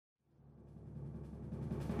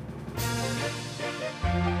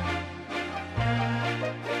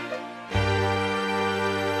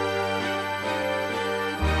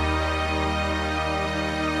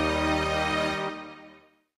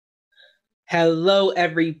Hello,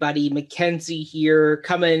 everybody. Mackenzie here,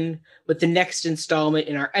 coming with the next installment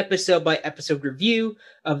in our episode by episode review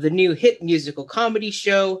of the new hit musical comedy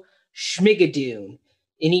show, Schmigadoon.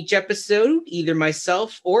 In each episode, either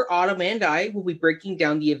myself or Autumn and I will be breaking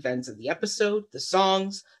down the events of the episode, the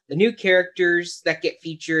songs, the new characters that get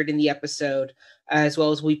featured in the episode, as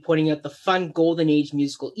well as we pointing out the fun Golden Age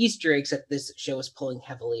musical Easter eggs that this show is pulling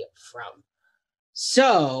heavily from.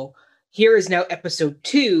 So, here is now episode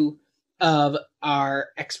 2 of our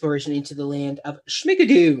exploration into the land of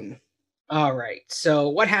Schmigadoon. All right, so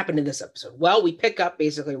what happened in this episode? Well, we pick up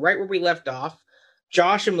basically right where we left off.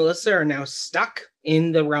 Josh and Melissa are now stuck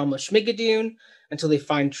in the realm of Schmigadoon until they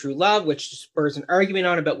find true love, which spurs an argument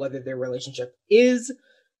on about whether their relationship is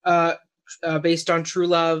based on true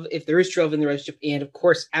love, if there is true love in the relationship. And of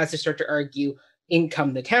course, as they start to argue, in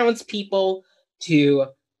come the townspeople to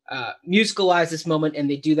musicalize this moment, and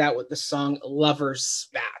they do that with the song Lover's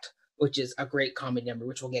Spat, which is a great comedy number,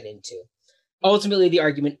 which we'll get into. Ultimately, the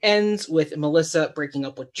argument ends with Melissa breaking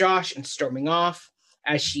up with Josh and storming off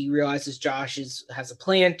as she realizes Josh has a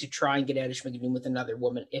plan to try and get out of Schmigadoon with another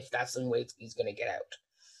woman if that's the way he's going to get out.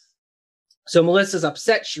 So Melissa's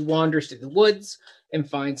upset. She wanders through the woods and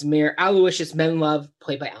finds Mayor Aloysius Menlove,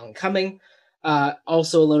 played by Alan Cumming,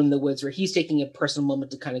 also alone in the woods, where he's taking a personal moment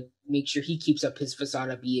to kind of make sure he keeps up his facade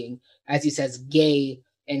of being, as he says, gay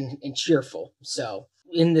and cheerful. So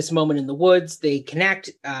in this moment in the woods, they connect.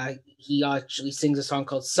 He actually sings a song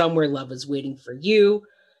called Somewhere Love Is Waiting for You.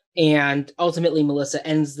 And ultimately, Melissa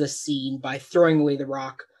ends the scene by throwing away the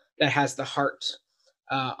rock that has the heart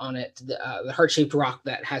on it, the heart-shaped rock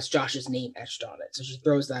that has Josh's name etched on it. So she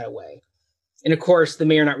throws that away. And of course, the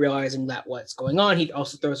mayor not realizing that what's going on, he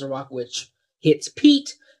also throws a rock which hits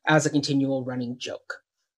Pete as a continual running joke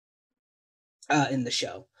in the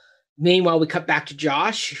show. Meanwhile, we cut back to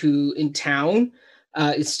Josh, who in town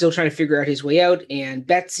is still trying to figure out his way out, and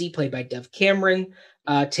Betsy, played by Dove Cameron,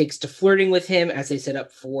 takes to flirting with him as they set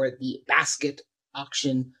up for the basket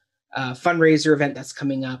auction fundraiser event that's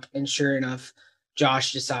coming up. And sure enough,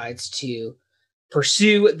 Josh decides to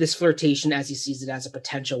pursue this flirtation as he sees it as a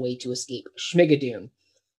potential way to escape Schmigadoon.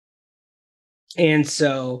 And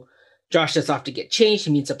so Josh sets off to get changed.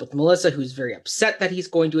 He meets up with Melissa, who's very upset that he's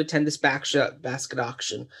going to attend this basket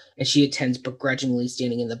auction, and she attends begrudgingly,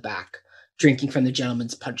 standing in the back, drinking from the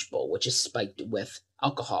gentleman's punch bowl, which is spiked with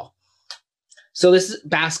alcohol. So this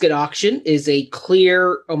basket auction is a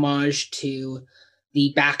clear homage to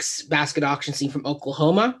the basket auction scene from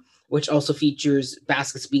Oklahoma, which also features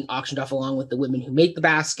baskets being auctioned off along with the women who make the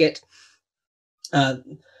basket. The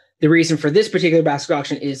reason for this particular basket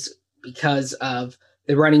auction is because of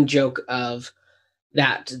the running joke of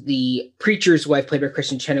that the preacher's wife, played by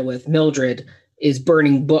Kristen Chenoweth, Mildred, is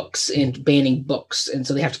burning books and banning books. And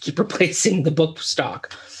so they have to keep replacing the book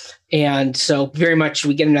stock. And so very much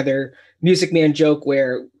we get another Music Man joke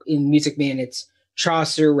where in Music Man it's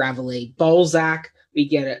Chaucer, Rabelais, Balzac. We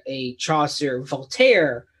get a Chaucer,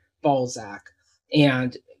 Voltaire, Balzac.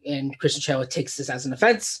 And Kristen Chenoweth takes this as an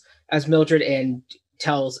offense as Mildred and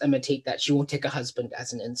tells Emma Tate that she won't take a husband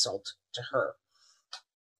as an insult to her.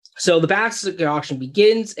 So the basket auction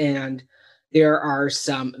begins, and there are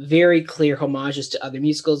some very clear homages to other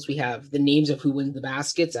musicals. We have the names of who wins the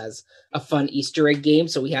baskets as a fun Easter egg game.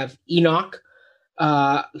 So we have Enoch,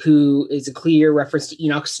 who is a clear reference to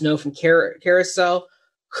Enoch Snow from Carousel,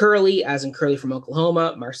 Curly, as in Curly from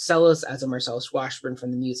Oklahoma, Marcellus, as in Marcellus Washburn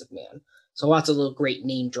from The Music Man. So lots of little great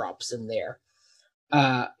name drops in there.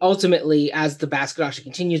 Ultimately, as the basket auction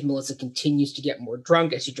continues, Melissa continues to get more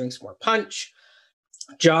drunk as she drinks more punch.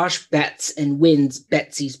 Josh bets and wins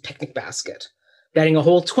Betsy's picnic basket, betting a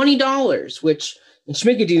whole $20, which in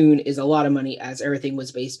Schmigadoon is a lot of money as everything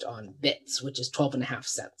was based on bits, which is 12.5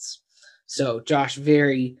 cents. So Josh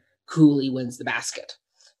very coolly wins the basket.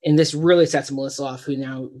 And this really sets Melissa off, who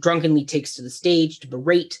now drunkenly takes to the stage to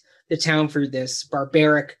berate the town for this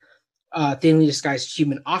barbaric, thinly disguised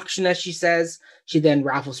human auction, as she says. She then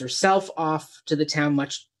raffles herself off to the town,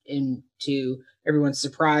 much into everyone's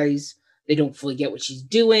surprise. They don't fully get what she's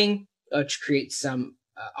doing, to create some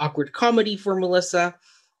awkward comedy for Melissa.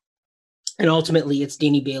 And ultimately, it's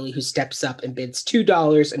Danny Bailey who steps up and bids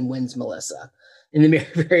 $2 and wins Melissa. And then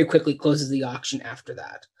very quickly closes the auction after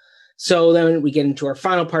that. So then we get into our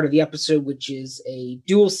final part of the episode, which is a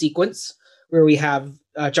duel sequence where we have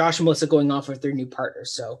Josh and Melissa going off with their new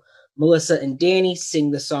partners. So Melissa and Danny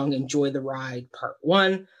sing the song Enjoy the Ride Part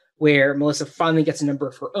 1, where Melissa finally gets a number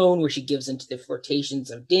of her own, where she gives into the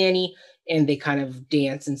flirtations of Danny, and they kind of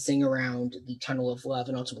dance and sing around the Tunnel of Love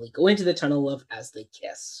and ultimately go into the Tunnel of Love as they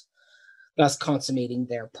kiss, thus consummating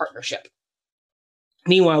their partnership.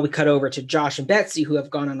 Meanwhile, we cut over to Josh and Betsy, who have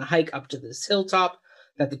gone on a hike up to this hilltop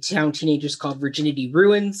that the town teenagers call Virginity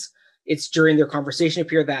Ruins. It's during their conversation up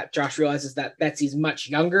here that Josh realizes that Betsy's much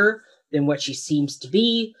younger than what she seems to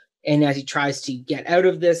be. And as he tries to get out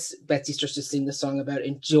of this, Betsy starts to sing the song about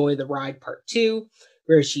Enjoy the Ride Part 2,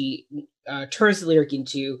 where she turns the lyric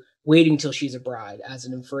into waiting till she's a bride, as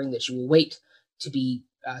in inferring that she will wait to be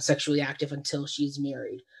sexually active until she's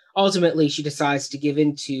married. Ultimately, she decides to give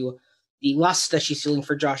in to the lust that she's feeling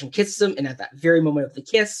for Josh and kisses him. And at that very moment of the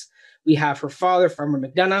kiss, we have her father, Farmer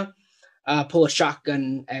McDonough, pull a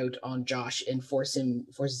shotgun out on Josh and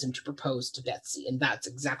forces him to propose to Betsy. And that's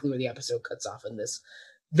exactly where the episode cuts off in this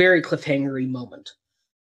very cliffhangery moment.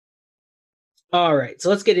 All right, so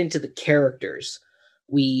let's get into the characters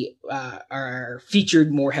we are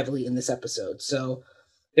featured more heavily in this episode. So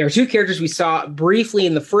there are two characters we saw briefly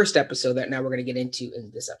in the first episode that now we're going to get into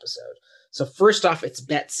in this episode. So first off, it's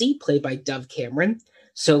Betsy, played by Dove Cameron.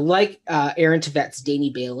 So like Aaron Tveit's Danny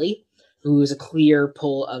Bailey, who is a clear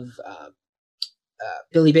pull of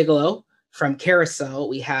Billy Bigelow from Carousel,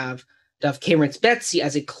 we have Dove Cameron's Betsy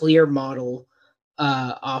as a clear model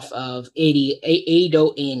off of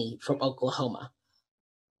Ado Annie from Oklahoma.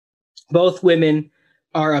 Both women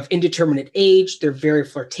are of indeterminate age. They're very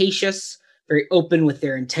flirtatious, very open with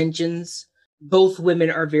their intentions. Both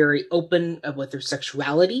women are very open with their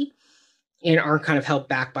sexuality and aren't kind of held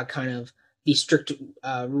back by kind of the strict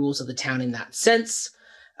rules of the town in that sense.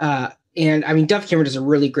 And I mean, Dove Cameron does a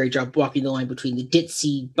really great job walking the line between the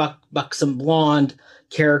ditzy, buxom blonde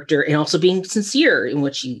character and also being sincere in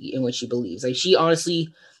what she believes. Like, she honestly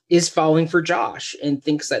is falling for Josh and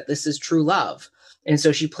thinks that this is true love. And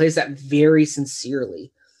so she plays that very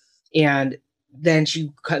sincerely. And then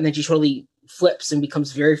she totally flips and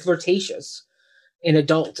becomes very flirtatious, an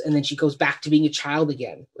adult, and then she goes back to being a child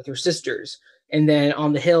again with her sisters. And then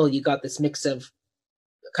on the hill, you got this mix of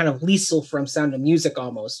kind of Liesel from Sound of Music,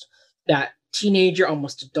 almost that teenager,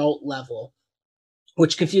 almost adult level,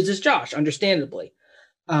 which confuses Josh, understandably.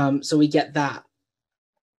 So we get that.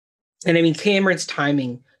 And I mean, Cameron's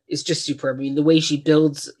timing is just superb. I mean, the way she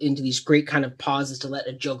builds into these great kind of pauses to let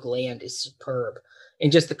a joke land is superb.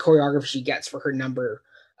 And just the choreography she gets for her number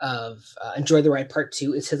of Enjoy the Ride Part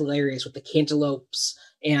 2 is hilarious, with the cantaloupes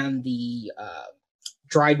and the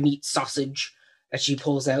dried meat sausage that she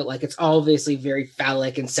pulls out. Like, it's obviously very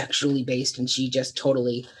phallic and sexually based, and she just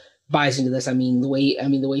totally buys into this. I mean, the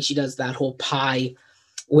way she does that whole pie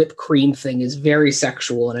whipped cream thing is very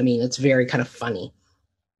sexual, and I mean, it's very kind of funny.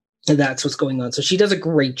 And that's what's going on. So she does a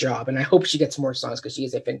great job, and I hope she gets more songs because she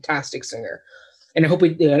is a fantastic singer. And I hope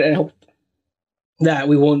that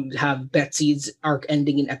we won't have Betsy's arc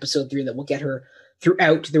ending in episode 3, that we'll get her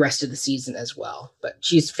throughout the rest of the season as well. But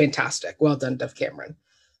she's fantastic. Well done, Dove Cameron.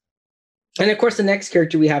 And of course, the next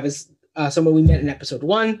character we have is someone we met in episode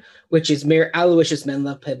 1, which is Mayor Aloysius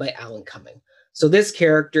Menlove, played by Alan Cumming. So this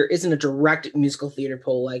character isn't a direct musical theater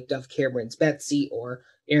pull like Dove Cameron's Betsy or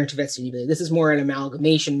Aaron Tveit's Danny Bailey. This is more an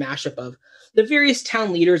amalgamation mashup of the various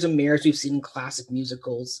town leaders and mayors we've seen in classic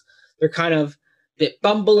musicals. They're kind of a bit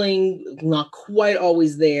bumbling, not quite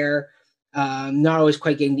always there, not always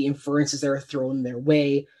quite getting the inferences that are thrown their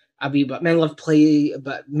way. But Mayor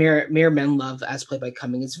Menlove, as played by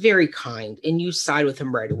Cumming, is very kind, and you side with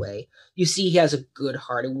him right away. You see he has a good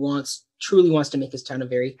heart and truly wants to make his town a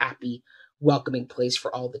very happy, welcoming place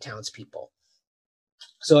for all the townspeople.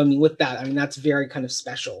 So, I mean, with that, I mean, that's very kind of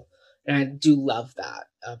special. And I do love that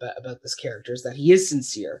about this character, is that he is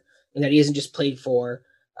sincere and that he isn't just played for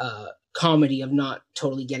comedy of not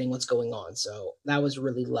totally getting what's going on. So that was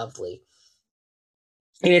really lovely.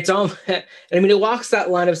 And it's all, I mean, it walks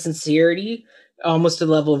that line of sincerity almost to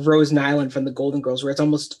the level of Rose Nyland from the Golden Girls, where it's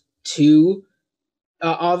almost too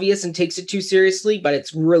obvious and takes it too seriously, but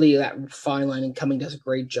it's really that fine line, and Cumming does a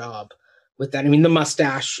great job with that. I mean, the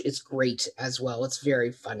mustache is great as well. It's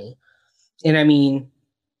very funny. And I mean,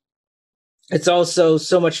 it's also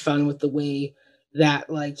so much fun with the way that,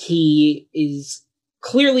 like, he is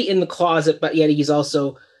clearly in the closet, but yet he's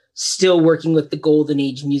also still working with the golden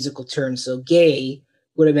age musical term. So gay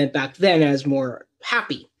would have meant back then as more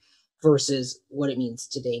happy versus what it means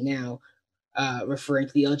today now, referring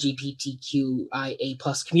to the LGBTQIA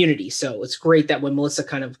plus community. So it's great that when Melissa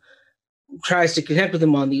kind of tries to connect with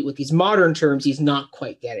him with these modern terms, he's not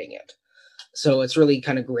quite getting it. So it's really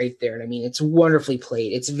kind of great there. And I mean, it's wonderfully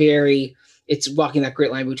played. It's walking that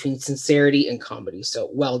great line between sincerity and comedy. So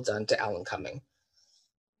well done to Alan Cumming.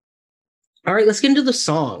 All right, let's get into the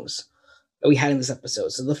songs that we had in this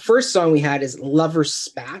episode. So the first song we had is Lover's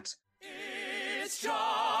Spat. It's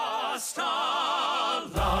just a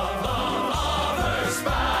lover's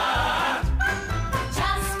spat.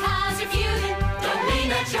 Just 'cause you're feuding don't mean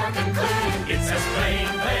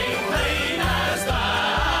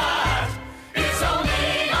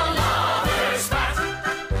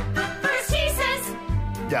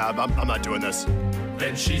I'm not doing this.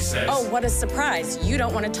 Then she says, Oh, what a surprise. You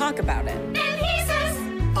don't want to talk about it. And he says,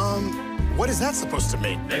 What is that supposed to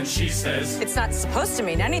mean? then she says, It's not supposed to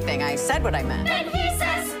mean anything. I said what I meant. and he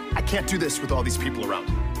says, I can't do this with all these people around.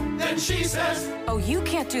 then she says, Oh, you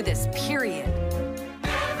can't do this, period.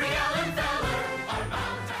 every Ellen Feller are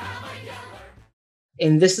bound to have a yeller.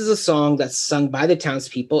 And this is a song that's sung by the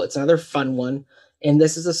townspeople. It's another fun one. And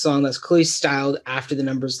this is a song that's clearly styled after the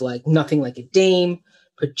numbers like Nothing Like a Dame,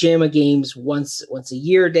 Pajama Games, Once a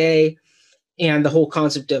Year Day, and the whole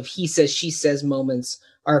concept of he says, she says moments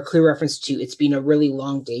are a clear reference to it's been a really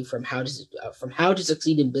long day from how to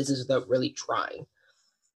succeed in business without really trying.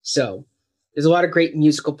 So there's a lot of great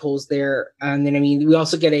musical pulls there. And then, I mean, we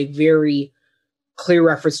also get a very clear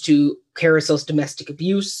reference to Carousel's domestic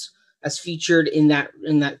abuse as featured in that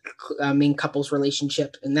main couple's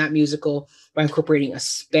relationship in that musical by incorporating a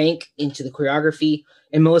spank into the choreography.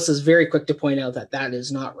 And Melissa's very quick to point out that that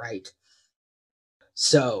is not right.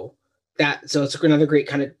 So it's another great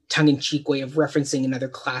kind of tongue-in-cheek way of referencing another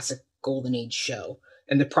classic Golden Age show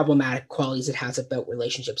and the problematic qualities it has about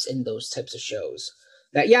relationships in those types of shows.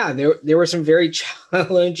 That, yeah, there were some very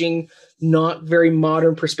challenging, not very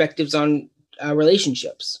modern perspectives on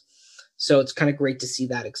relationships. So it's kind of great to see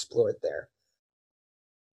that explored there.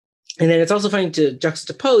 And then it's also fun to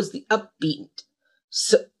juxtapose the upbeat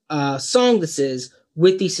song this is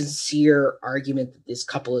with the sincere argument that this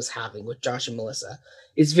couple is having with Josh and Melissa.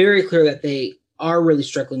 It's very clear that they are really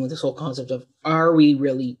struggling with this whole concept of, are we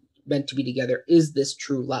really meant to be together? Is this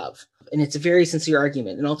true love? And it's a very sincere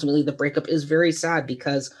argument. And ultimately the breakup is very sad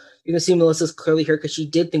because you can see Melissa's clearly hurt because she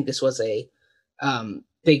did think this was a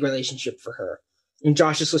big relationship for her. And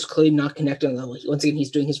Josh is just clearly not connected on the level. Once again,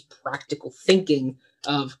 he's doing his practical thinking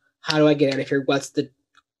of how do I get out of here? What's the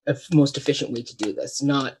most efficient way to do this?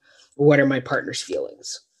 Not what are my partner's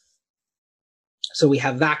feelings? So we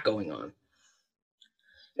have that going on.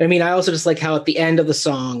 I mean, I also just like how at the end of the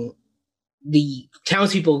song, the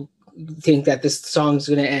townspeople think that this song's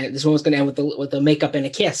going to end. This one's going to end with a makeup and a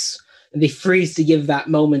kiss, and they freeze to give that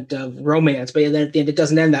moment of romance. But then at the end, it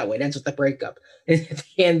doesn't end that way. It ends with the breakup. And at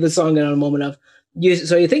the end of the song, on a moment of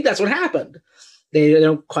so you think that's what happened. They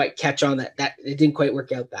don't quite catch on that it didn't quite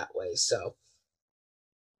work out that way. So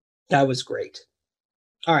that was great.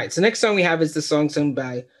 All right, so next song we have is the song sung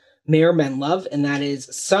by Mayor Menlove, and that is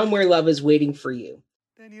Somewhere Love is Waiting for You.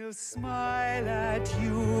 Then he'll smile at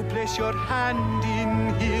you, place your hand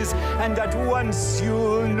in his, and at once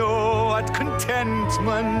you'll know what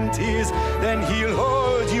contentment is. Then he'll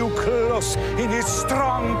hold you close in his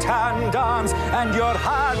strong tanned arms, and your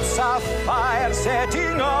heart's afire,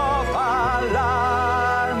 setting off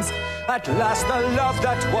alarms. At last the love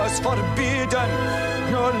that was forbidden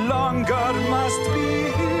no longer must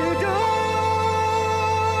be hidden.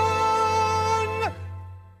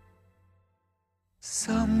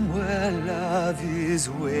 Somewhere love is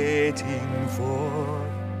waiting for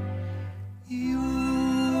you.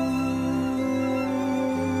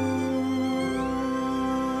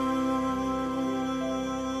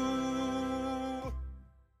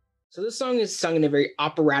 So this song is sung in a very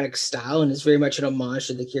operatic style and is very much an homage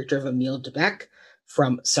to the character of Emile Debec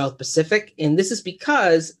from South Pacific. And this is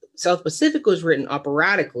because South Pacific was written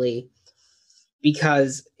operatically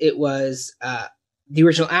because it was the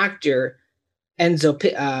original actor, Enzo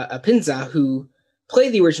Pinza, who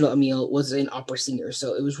played the original Emile, was an opera singer.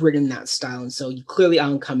 So it was written in that style. And so clearly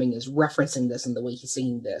Alan Cumming is referencing this in the way he's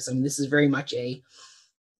singing this. I mean, this is very much a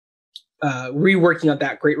reworking of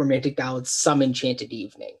that great romantic ballad, Some Enchanted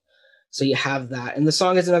Evening. So you have that. And the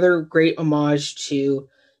song is another great homage to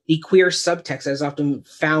the queer subtext that is often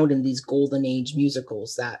found in these Golden Age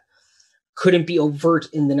musicals that couldn't be overt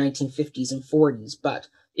in the 1950s and 40s, but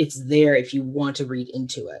it's there if you want to read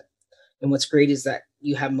into it. And what's great is that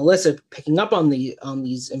you have Melissa picking up on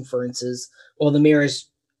these inferences while the mayor is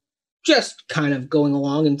just kind of going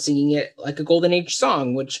along and singing it like a Golden Age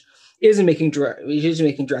song, which isn't making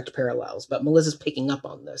direct parallels, but Melissa's picking up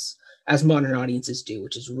on this as modern audiences do,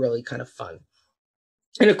 which is really kind of fun.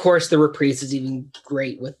 And of course, the reprise is even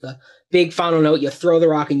great with the big final note. You throw the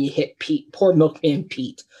rock and you hit Pete, poor milkman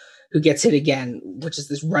Pete, who gets hit again, which is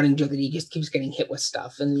this running joke that he just keeps getting hit with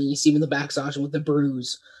stuff. And then you see him in the back section with the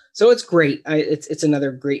bruise. So it's great. It's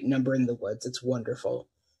another great number in the woods. It's wonderful.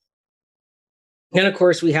 And of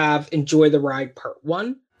course, we have Enjoy the Ride Part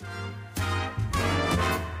 1.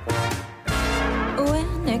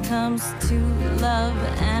 When it comes to love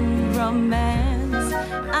and romance,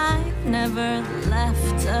 I've never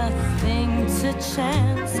left a thing to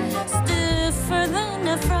chance. Stiffer than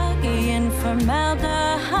a froggy in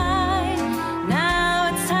formaldehyde.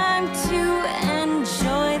 Now it's time to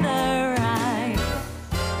enjoy the ride.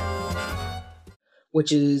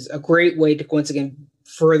 which is a great way to once again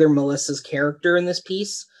further Melissa's character in this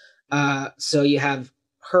piece. So you have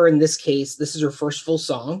her in this case, this is her first full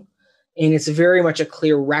song, and it's very much a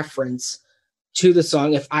clear reference to the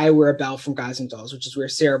song If I Were a Belle from Guys and Dolls, which is where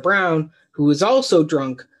Sarah Brown, who is also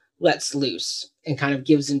drunk, lets loose and kind of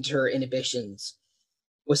gives into her inhibitions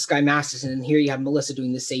with Sky Masterson. And here you have Melissa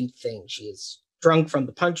doing the same thing. She is drunk from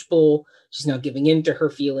the punch bowl. She's now giving in to her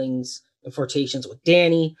feelings and flirtations with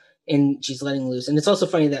Danny, and she's letting loose. And it's also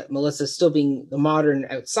funny that Melissa, still being the modern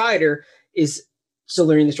outsider, is still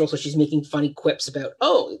learning this role. So she's making funny quips about,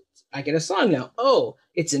 oh, I get a song now. Oh,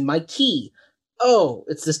 it's in my key. Oh,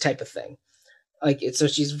 it's this type of thing. So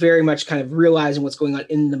she's very much kind of realizing what's going on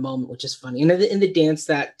in the moment, which is funny. And in the dance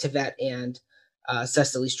that Tevette and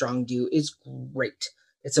Cecily Strong do is great.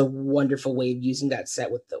 It's a wonderful way of using that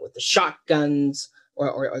set with the shotguns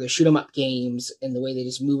or the shoot 'em up games, and the way they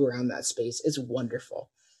just move around that space is wonderful.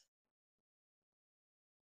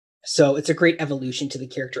 So it's a great evolution to the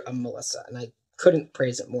character of Melissa, and I couldn't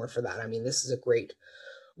praise it more for that. I mean, this is a great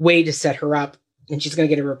way to set her up, and she's going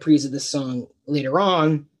to get a reprise of this song later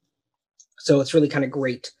on. So it's really kind of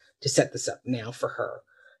great to set this up now for her.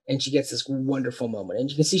 And she gets this wonderful moment. And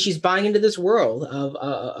you can see she's buying into this world of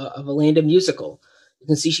a Land of Musical. You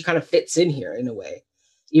can see she kind of fits in here in a way.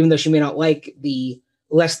 Even though she may not like the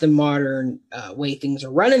less than modern way things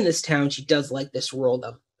are run in this town, she does like this world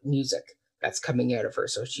of music that's coming out of her.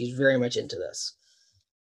 So she's very much into this.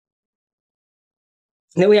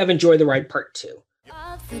 And then we have Enjoy the Ride Part 2.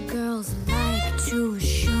 Other girls like to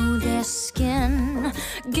show their skin,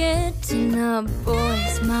 get in a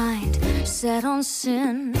boy's mind, set on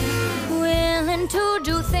sin, willing to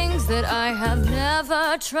do things that I have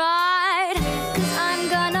never tried, 'cause I'm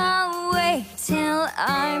gonna wait till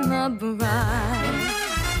I'm a bride.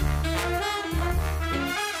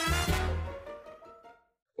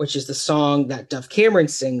 Which is the song that Dove Cameron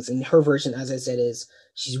sings, and her version, as I said, is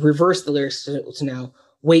she's reversed the lyrics to now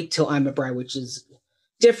Wait Till I'm a Bride, which is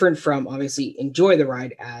different from obviously Enjoy the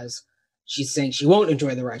Ride, as she's saying she won't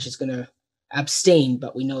enjoy the ride. She's going to abstain,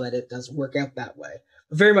 but we know that it doesn't work out that way.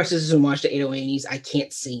 But very much this is a homage to Ado Annie's I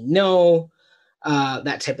Can't Say No,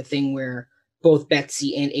 that type of thing where both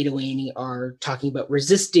Betsy and Ado Annie are talking about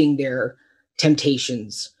resisting their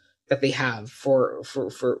temptations that they have for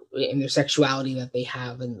in their sexuality that they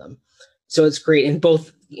have in them. So it's great. In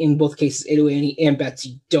both cases, Ado Annie and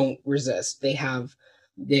Betsy don't resist. They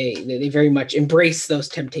very much embrace those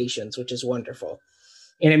temptations, which is wonderful.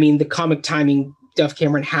 And I mean, the comic timing Dove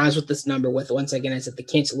Cameron has with this number, with, once again, I said, the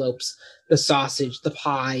cantaloupes, the sausage, the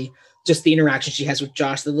pie, just the interaction she has with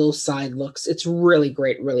Josh, the little side looks. It's really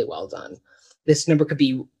great, really well done. This number could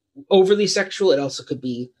be overly sexual. It also could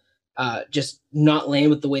be just not land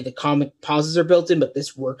with the way the comic pauses are built in, but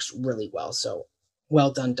this works really well. So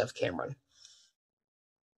well done, Dove Cameron.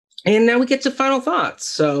 And now we get to final thoughts.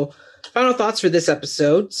 So final thoughts for this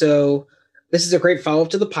episode. So this is a great follow-up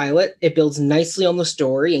to the pilot. It builds nicely on the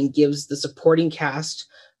story and gives the supporting cast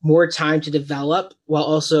more time to develop, while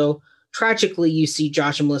also, tragically, you see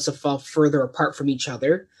Josh and Melissa fall further apart from each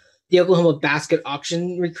other. The Oklahoma basket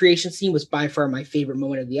auction recreation scene was by far my favorite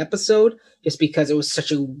moment of the episode, just because it was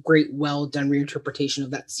such a great, well-done reinterpretation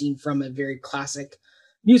of that scene from a very classic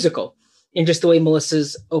musical. And just the way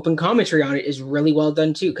Melissa's open commentary on it is really well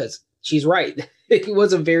done, too, because she's right. It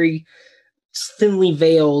was a very thinly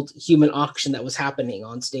veiled human auction that was happening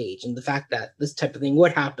on stage. And the fact that this type of thing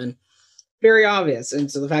would happen, very obvious.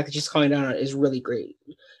 And so the fact that she's calling down on it is really great.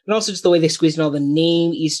 And also just the way they squeezed in all the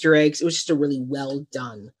name Easter eggs. It was just a really well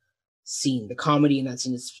done scene. The comedy in that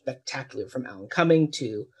scene is spectacular, from Alan Cumming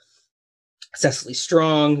to Cecily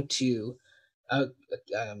Strong to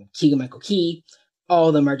Keegan-Michael Key. All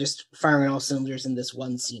of them are just firing all cylinders in this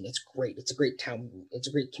one scene. It's great. It's a great town. It's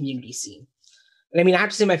a great community scene. And I mean, I have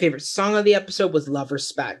to say my favorite song of the episode was Love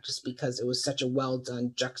Respect, just because it was such a well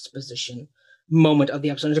done juxtaposition moment of the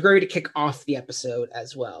episode. It's a great way to kick off the episode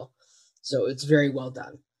as well. So it's very well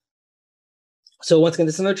done. So once again,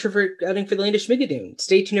 this is another trivia outing for the Land of Schmigadoon.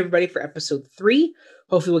 Stay tuned, everybody, for episode 3.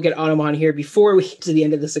 Hopefully we'll get Autumn on here before we get to the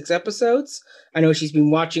end of the 6 episodes. I know she's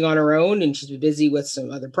been watching on her own and she's been busy with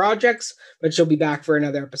some other projects, but she'll be back for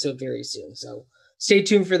another episode very soon. So stay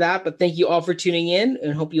tuned for that. But thank you all for tuning in,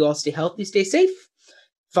 and hope you all stay healthy, stay safe.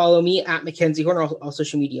 Follow me at Mackenzie Horner on all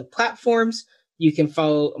social media platforms. You can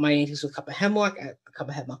follow my antics with Cup of Hemlock at the Cup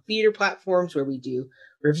of Hemlock Theater platforms, where we do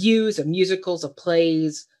reviews of musicals, of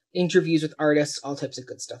plays, interviews with artists, all types of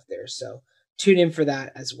good stuff there. So tune in for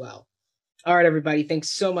that as well. All right, everybody. Thanks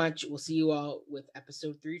so much. We'll see you all with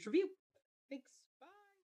episode 3's review. Thanks. Bye.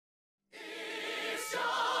 It's just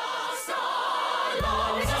a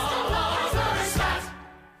lover's chat.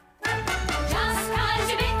 Just kind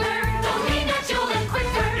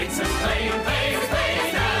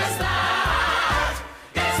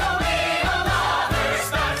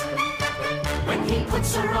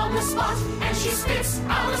stops her on the spot, and she spits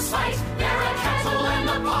out a spite. They're a kettle and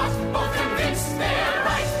a pot, both convinced they're